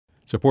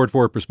Support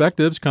for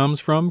Perspectives comes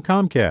from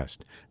Comcast,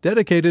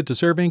 dedicated to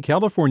serving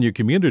California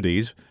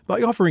communities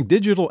by offering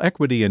digital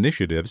equity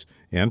initiatives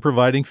and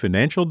providing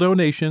financial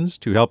donations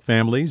to help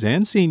families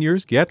and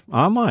seniors get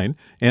online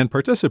and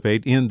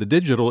participate in the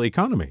digital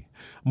economy.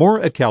 More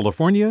at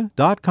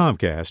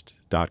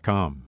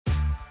california.comcast.com.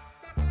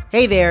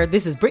 Hey there,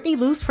 this is Brittany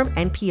Luce from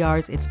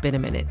NPR's It's Been a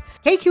Minute.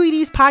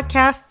 KQED's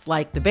podcasts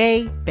like The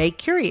Bay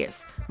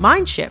Curious,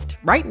 Mind Shift,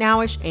 Right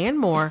Nowish, and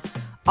more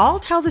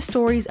all tell the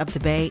stories of the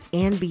Bay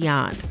and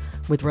beyond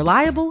with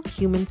reliable,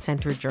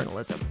 human-centered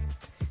journalism.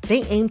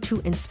 They aim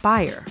to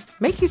inspire,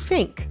 make you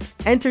think,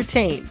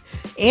 entertain,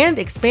 and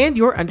expand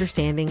your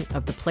understanding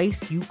of the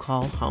place you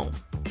call home.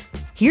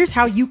 Here's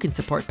how you can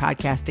support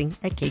podcasting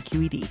at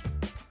KQED.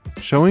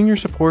 Showing your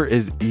support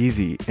is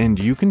easy, and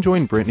you can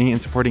join Brittany in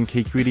supporting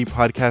KQED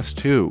Podcast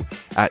too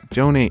at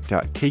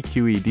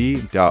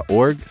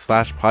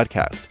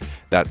donate.kqed.org/podcast.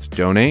 That's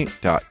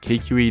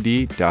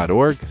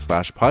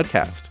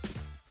donate.kqed.org/podcast.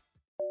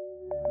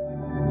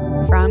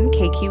 From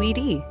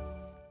KQED.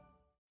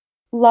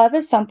 Love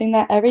is something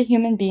that every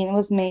human being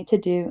was made to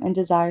do and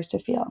desires to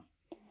feel.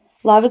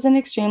 Love is an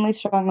extremely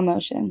strong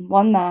emotion,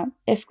 one that,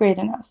 if great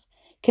enough,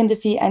 can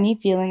defeat any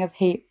feeling of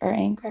hate or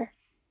anger.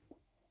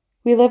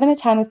 We live in a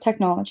time of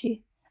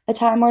technology, a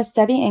time where a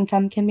steady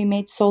income can be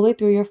made solely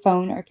through your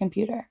phone or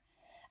computer,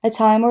 a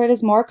time where it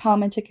is more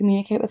common to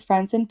communicate with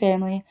friends and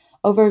family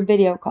over a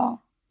video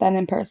call than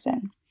in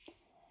person,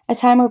 a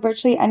time where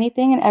virtually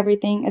anything and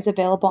everything is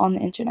available on the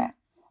internet,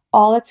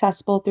 all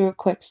accessible through a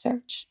quick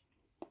search.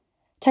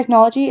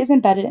 Technology is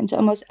embedded into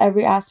almost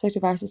every aspect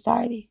of our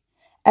society.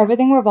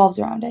 Everything revolves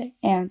around it,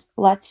 and,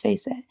 let's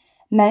face it,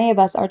 many of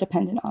us are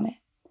dependent on it.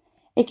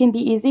 It can be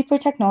easy for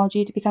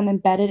technology to become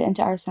embedded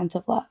into our sense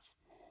of love.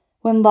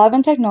 When love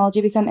and technology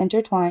become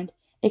intertwined,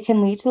 it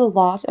can lead to the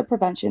loss or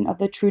prevention of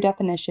the true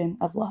definition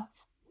of love.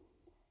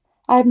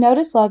 I have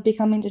noticed love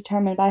becoming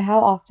determined by how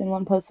often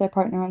one posts their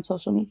partner on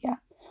social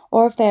media,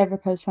 or if they ever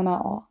post them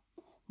at all.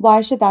 Why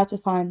should that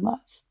define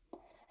love?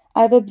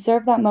 I have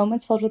observed that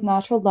moments filled with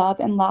natural love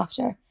and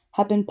laughter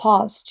have been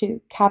paused to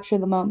capture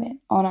the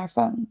moment on our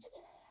phones.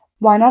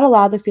 Why not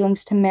allow the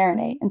feelings to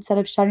marinate instead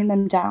of shutting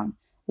them down,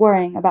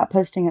 worrying about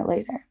posting it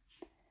later?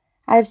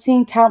 I have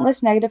seen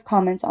countless negative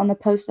comments on the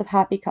posts of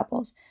happy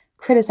couples,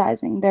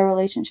 criticizing their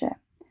relationship.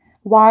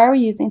 Why are we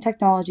using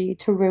technology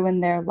to ruin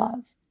their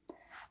love?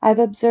 I've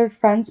observed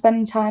friends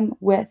spending time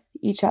with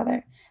each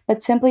other,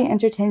 but simply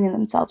entertaining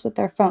themselves with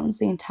their phones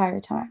the entire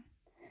time.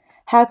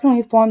 How can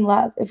we form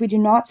love if we do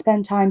not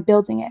spend time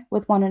building it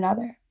with one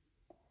another?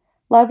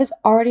 Love is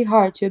already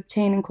hard to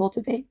obtain and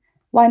cultivate.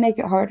 Why make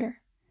it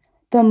harder?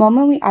 The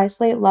moment we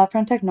isolate love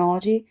from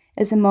technology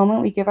is the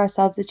moment we give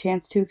ourselves a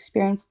chance to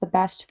experience the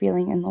best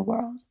feeling in the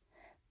world.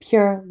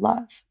 Pure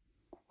love.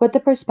 With the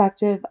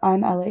Perspective,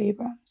 I'm Ella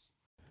Abrams.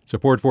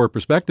 Support for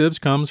Perspectives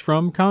comes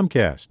from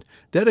Comcast,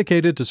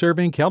 dedicated to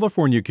serving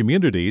California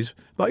communities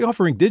by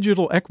offering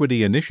digital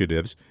equity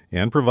initiatives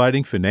and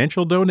providing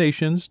financial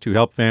donations to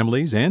help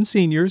families and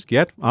seniors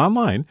get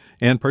online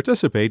and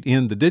participate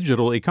in the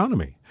digital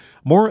economy.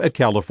 More at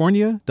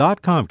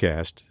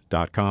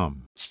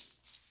california.comcast.com.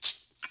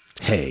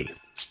 Hey,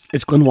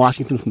 it's Glenn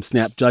Washington from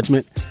Snap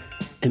Judgment,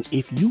 and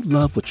if you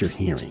love what you're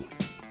hearing,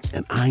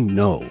 and I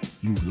know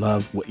you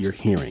love what you're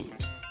hearing,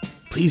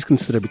 please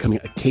consider becoming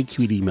a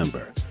KQED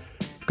member.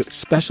 Get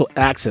special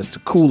access to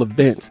cool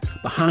events,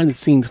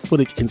 behind-the-scenes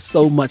footage, and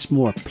so much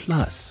more.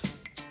 Plus,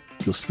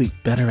 you'll sleep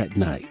better at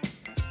night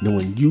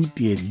knowing you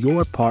did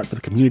your part for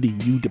the community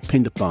you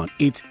depend upon.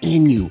 It's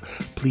in you.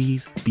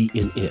 Please be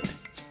in it.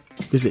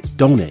 Visit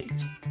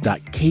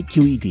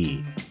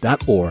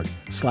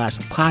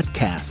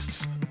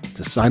donate.kqed.org/podcasts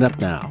to sign up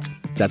now.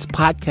 That's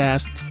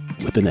podcast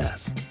with an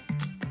S.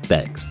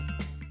 Thanks.